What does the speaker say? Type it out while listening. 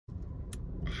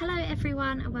Hello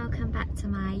everyone and welcome back to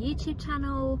my YouTube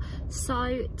channel.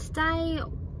 So today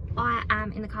I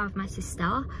am in the car with my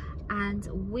sister and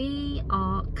we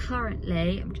are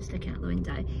currently, I'm just looking out the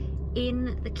window,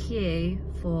 in the queue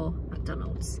for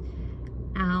McDonald's.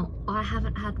 Now I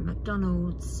haven't had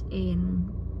McDonald's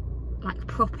in like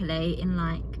properly in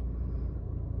like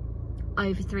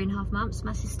over 3.5 months.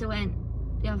 My sister went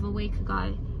the other week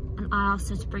ago and I asked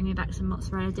her to bring me back some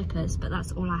mozzarella dippers, but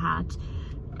that's all I had.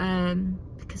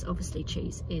 Because obviously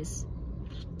cheese is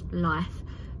life,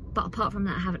 but apart from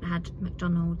that I haven't had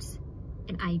McDonald's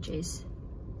in ages.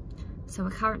 So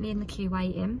we're currently in the queue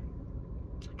waiting.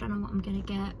 I don't know what I'm gonna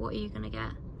get. What are you gonna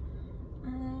get?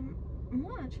 I'm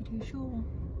not actually too sure.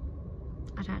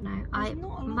 I don't know.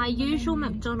 My usual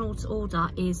McDonald's order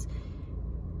is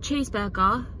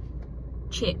cheeseburger,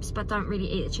 chips, but I don't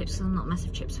really eat the chips because I'm not a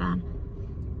massive chips fan.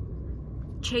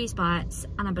 Cheese bites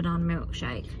and a banana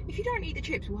milkshake. If you don't eat the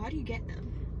chips, why do you get them?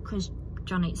 Because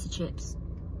John eats the chips.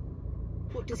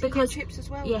 What, does he get chips as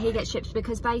well? Yeah, he gets chips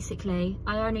because basically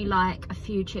I only like a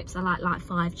few chips. I like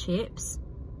 5 chips,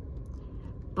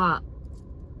 but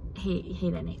he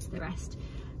then eats the rest.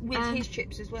 With his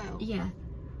chips as well? Yeah.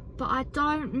 But I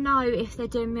don't know if they're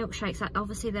doing milkshakes. Like,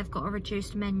 obviously they've got a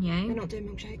reduced menu. They're not doing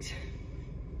milkshakes.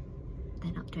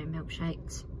 They're not doing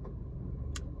milkshakes.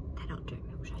 They're not doing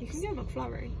milkshakes. You can get a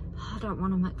McFlurry. I don't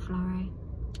want a McFlurry.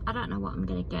 I don't know what I'm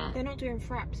gonna get. They're not doing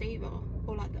fraps either,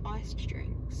 or like the iced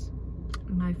drinks.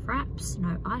 No fraps,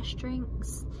 no ice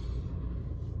drinks.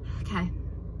 Okay.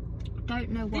 Don't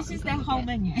know what. This is their whole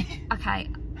menu. Okay.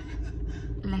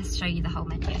 Let's show you the whole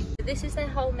menu. This is their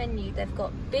whole menu. They've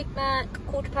got Big Mac,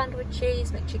 quarter pounder with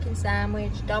cheese, McChicken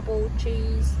sandwich, double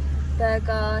cheese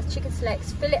burger, chicken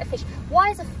selects, fillet of fish.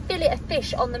 Why is a fillet of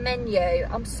fish on the menu?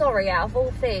 I'm sorry, out of all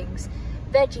things.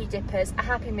 Veggie dippers, a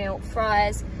Happy Meal,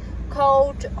 fries,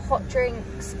 cold hot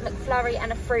drinks, McFlurry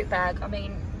and a fruit bag. I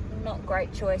mean, not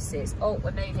great choices. Oh,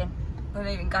 we're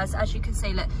moving guys. As you can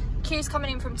see, look, queue's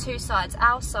coming in from 2 sides,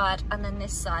 our side and then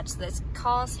this side. So there's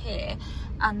cars here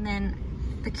and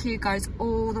then the queue goes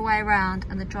all the way around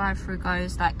and the drive-through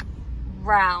goes like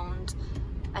round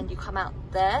and you come out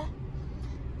there.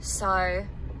 So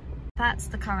that's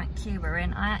the current queue we're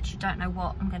in. I actually don't know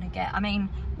what I'm gonna get. I mean,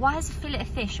 why is a fillet of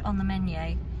fish on the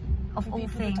menu? Of all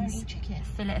things,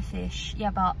 fillet of fish.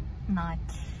 Yeah, but no.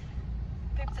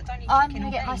 I'm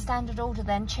gonna get my standard order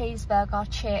then. Cheeseburger,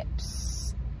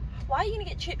 chips. Why are you gonna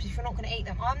get chips if you're not gonna eat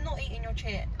them? I'm not eating your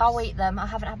chips. I'll eat them. I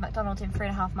haven't had McDonald's in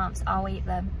 3.5 months. I'll eat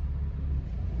them.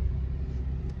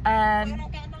 You're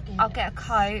not getting nuggets? I'll get a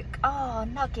Coke. Oh,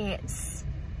 nuggets.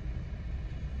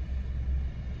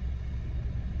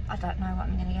 I don't know what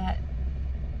I'm gonna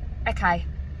get. Okay.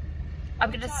 I'm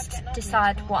gonna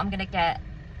decide what I'm gonna get,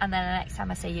 and then the next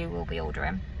time I see you, we'll be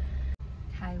ordering.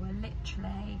 Okay, we're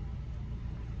literally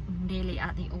nearly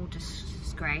at the order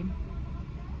screen.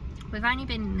 We've only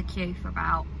been in the queue for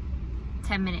about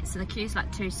 10 minutes, so the queue's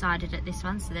like 2-sided at this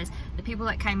one. So there's the people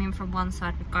that came in from one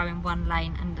side would go in one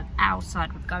lane, and our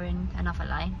side would go in another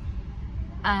lane.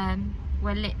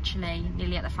 We're literally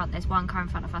nearly at the front. There's one car in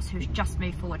front of us who's just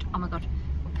moved forward. Oh my god,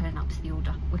 we're pulling up to the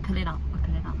order. We're pulling up.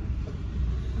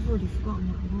 I've already forgotten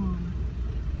that one.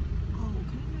 Oh,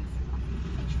 can I move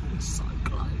forward? It's so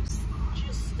close.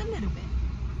 Just a little bit.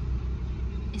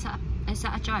 Is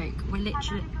that a joke? We're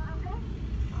literally...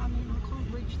 I mean, I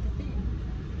can't reach the thing.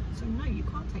 So no, you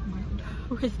can't take my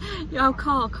order. Your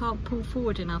car can't pull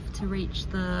forward enough to reach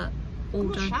the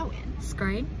order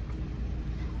screen.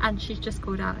 And she's just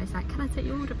called out. It's like, can I take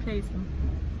your order, please? And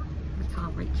we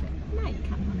can't reach it. No, you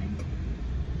can't, honey.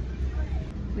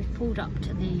 We've pulled up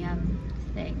to the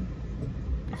thing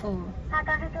before.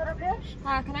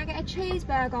 Hi, can I get a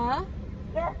cheeseburger?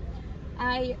 Yeah.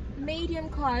 A medium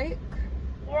Coke?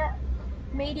 Yeah.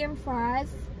 Medium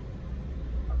fries?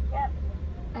 Yeah.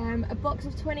 A box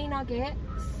of 20 nuggets?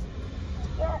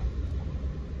 Yeah.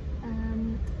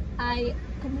 A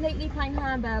completely plain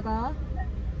hamburger?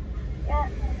 Yeah.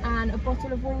 And a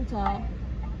bottle of water.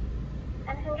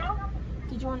 Anything else?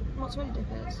 Did you want mozzarella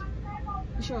dippers?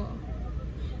 You sure?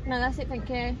 No, that's it, thank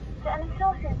you. Is there any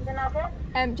sauces with the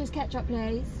nuggets? Just ketchup,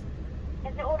 please.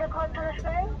 Is the order code on the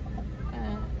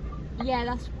screen? Yeah,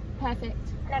 that's perfect.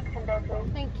 Next and there,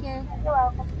 please. Thank you. You're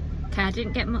welcome. Okay, I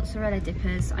didn't get mozzarella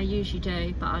dippers. I usually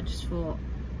do, but I just thought,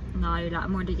 no, like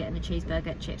I'm already getting the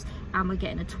cheeseburger chips, and we're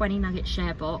getting a 20 nugget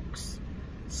share box,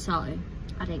 so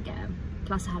I didn't get them.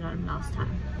 Plus I had them last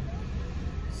time.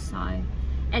 So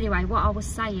anyway, what I was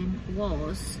saying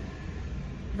was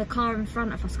the car in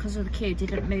front of us, because of the queue,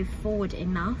 didn't move forward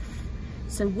enough.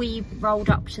 So we rolled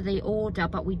up to the order,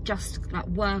 but we just like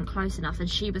weren't close enough. And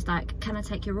she was like, can I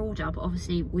take your order? But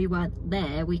obviously we weren't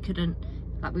there. We couldn't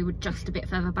Like we were just a bit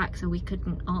further back, so we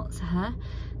couldn't answer her.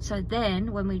 So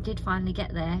then when we did finally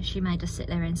get there, she made us sit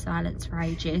there in silence for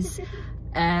ages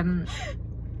and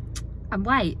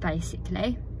wait,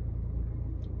 basically.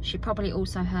 She probably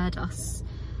also heard us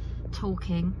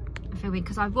talking and filming,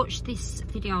 because I watched this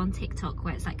video on TikTok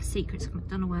where it's like secrets of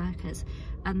McDonald's workers,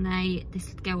 and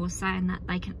this girl was saying that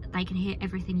they can hear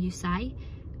everything you say,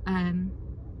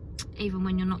 even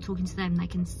when you're not talking to them,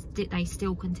 they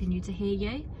still continue to hear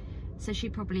you. So she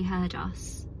probably heard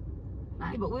us.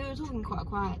 Like, yeah, but we were talking quite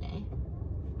quietly.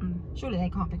 Surely they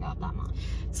can't pick it up that much.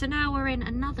 So now we're in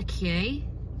another queue,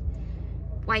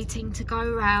 waiting to go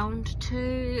around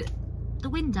to the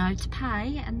window to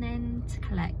pay and then to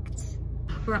collect.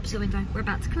 We're up to the window. We're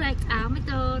about to collect our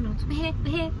McDonald's. We're here,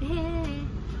 we're here, we're here.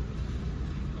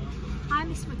 Hi,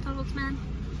 Mr. McDonald's man.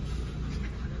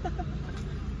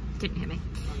 Didn't hear me.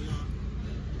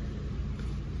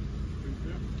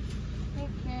 Thank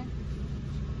you.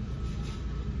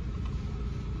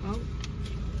 Oh.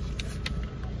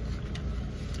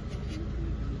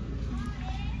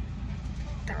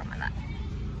 They're on my lap.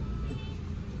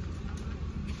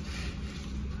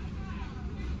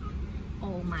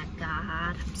 Oh my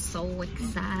god, I'm so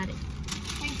excited.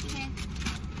 Thank you.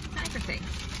 Is that everything?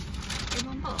 In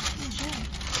one box? Yeah,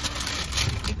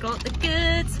 sure. We got the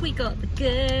goods, we got the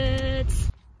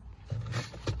goods.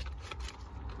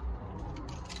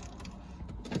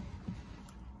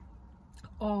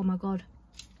 Oh my god.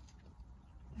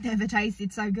 Never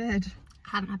tasted so good. I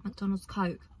haven't had McDonald's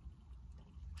Coke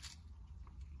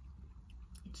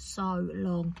in so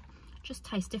long. Just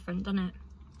tastes different, doesn't it?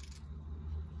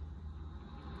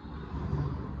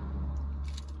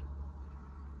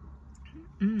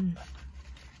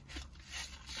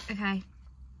 Okay.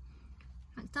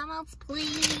 McDonald's,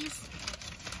 please.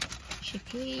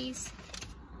 Chickies.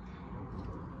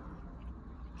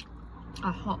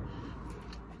 Oh, hot.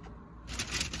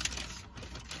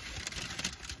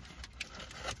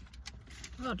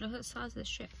 God, look at the size of this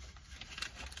shit.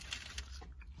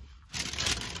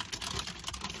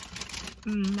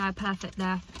 No, perfect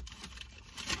there.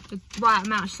 The right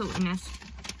amount of saltiness.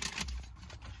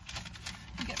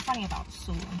 You get funny about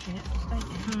salt and chips,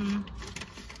 don't you?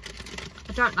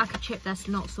 I don't like a chip that's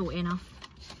not salty enough.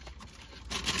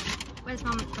 Where's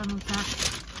my McDonald's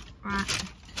at? Right.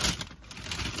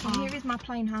 So here is my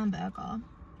plain hamburger,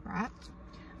 right?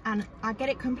 And I get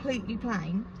it completely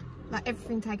plain. Like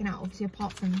everything taken out, obviously,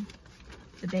 apart from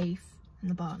the beef and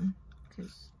the bun,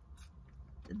 because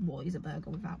what is a burger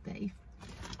without beef?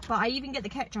 But I even get the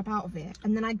ketchup out of it,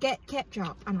 and then I get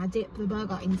ketchup and I dip the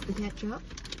burger into the ketchup.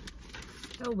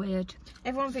 So weird.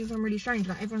 Everyone thinks I'm really strange.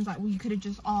 Like everyone's like, well, you could have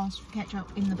just asked for ketchup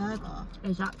in the burger.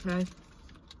 Exactly.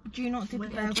 Do you not dip the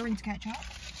burger into ketchup?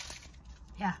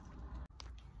 Yeah.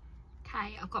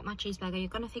 Okay, I've got my cheeseburger. You're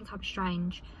gonna think I'm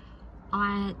strange.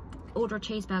 I order a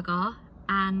cheeseburger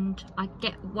and I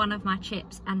get one of my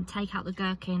chips and take out the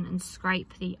gherkin and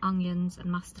scrape the onions and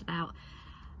mustard out.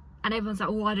 And everyone's like,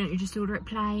 oh, why don't you just order it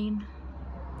plain?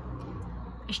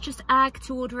 It's just ag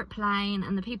to order it plain,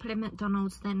 and the people in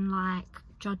McDonald's then like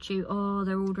judge you, oh,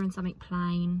 they're ordering something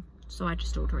plain. So I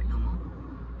just order it normal.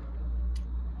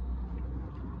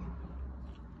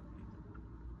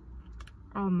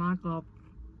 Oh my god.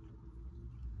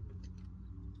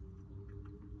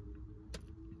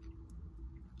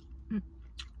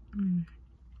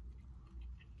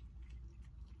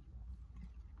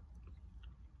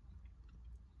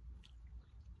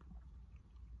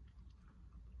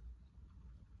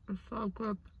 It's so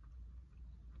good.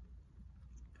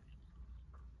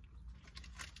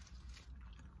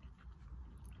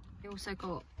 We also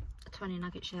got a 20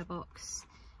 nugget share box.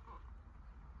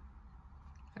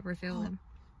 I reveal them.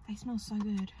 They smell so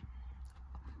good.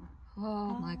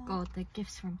 Oh my god, they're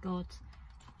gifts from God.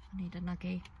 I need a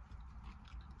nugget.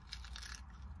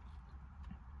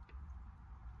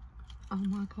 Oh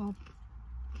my god.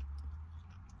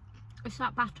 It's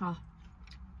like batter.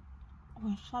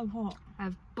 Oh, it's so hot.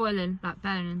 Boiling, like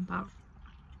burning, but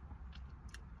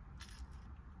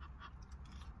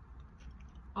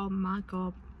oh my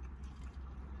god.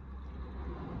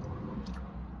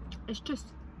 It's just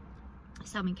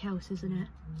something else, isn't it?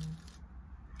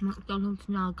 McDonald's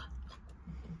nug.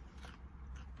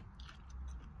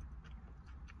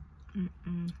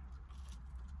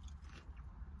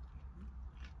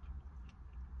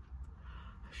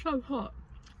 So hot.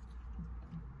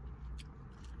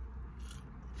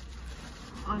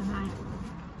 Oh mate.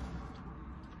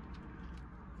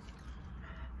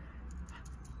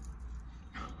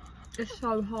 It's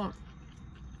so hot.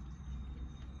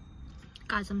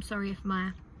 Guys, I'm sorry if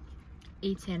my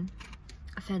eating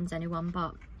offends anyone,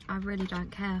 but I really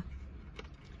don't care.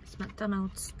 It's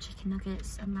McDonald's chicken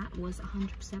nuggets, and that was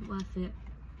 100% worth it.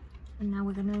 And now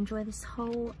we're going to enjoy this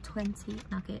whole 20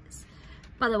 nuggets.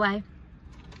 By the way,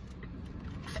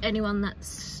 for anyone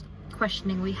that's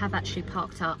questioning, we have actually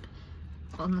parked up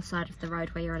on the side of the road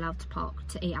where you're allowed to park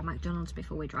to eat at McDonald's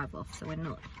before we drive off, so we're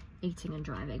not eating and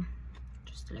driving.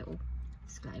 Just a little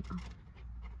disclaimer.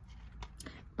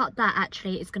 But that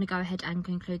actually is going to go ahead and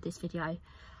conclude this video.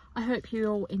 I hope you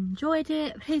all enjoyed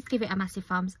it. Please give it a massive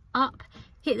thumbs up,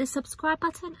 hit the subscribe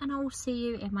button, and I will see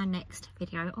you in my next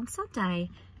video on Sunday.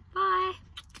 Bye.